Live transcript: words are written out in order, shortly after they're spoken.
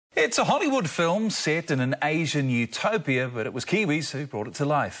It's a Hollywood film set in an Asian utopia, but it was Kiwis who brought it to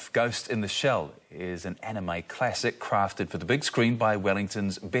life. Ghost in the Shell is an anime classic crafted for the big screen by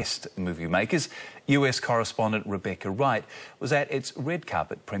Wellington's best movie makers. US correspondent Rebecca Wright was at its red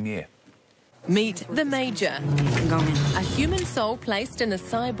carpet premiere. Meet the Major, a human soul placed in a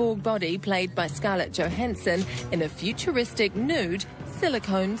cyborg body played by Scarlett Johansson in a futuristic nude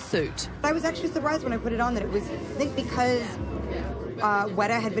silicone suit. I was actually surprised when I put it on that it was, I think because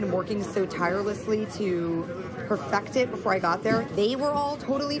Weta had been working so tirelessly to perfect it before I got there, they were all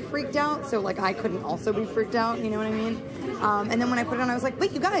totally freaked out, so like I couldn't also be freaked out, you know what I mean? And then when I put it on, I was like,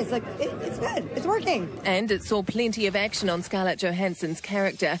 wait, you guys, like, it's good, it's working. And it saw plenty of action on Scarlett Johansson's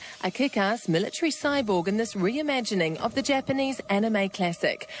character, a kick-ass military cyborg in this reimagining of the Japanese anime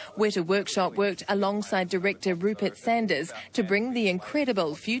classic. Weta Workshop worked alongside director Rupert Sandars to bring the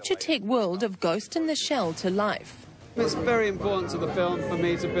incredible future tech world of Ghost in the Shell to life. It's very important to the film for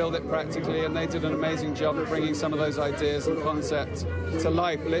me to build it practically, and they did an amazing job of bringing some of those ideas and concepts to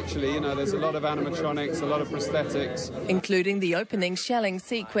life, literally. You know, there's a lot of animatronics, a lot of prosthetics. Including the opening shelling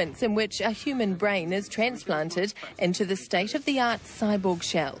sequence in which a human brain is transplanted into the state-of-the-art cyborg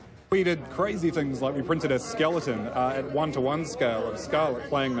shell. We did crazy things like we printed a skeleton at 1:1 scale of Scarlett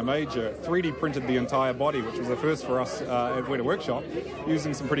playing the Major, 3D printed the entire body, which was a first for us at Wetas Workshop,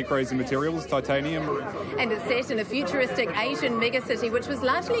 using some pretty crazy materials, titanium. And it's set in a futuristic Asian megacity, which was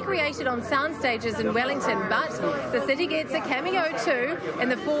largely created on sound stages in Wellington, but the city gets a cameo too in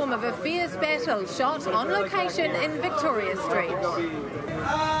the form of a fierce battle shot on location in Victoria Street.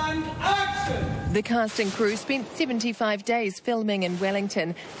 And action! The cast and crew spent 75 days filming in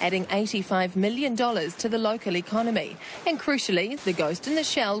Wellington, adding $85 million to the local economy. And crucially, The Ghost in the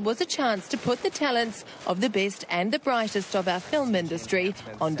Shell was a chance to put the talents of the best and the brightest of our film industry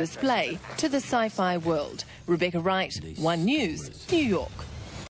on display to the sci-fi world. Rebecca Wright, One News, New York.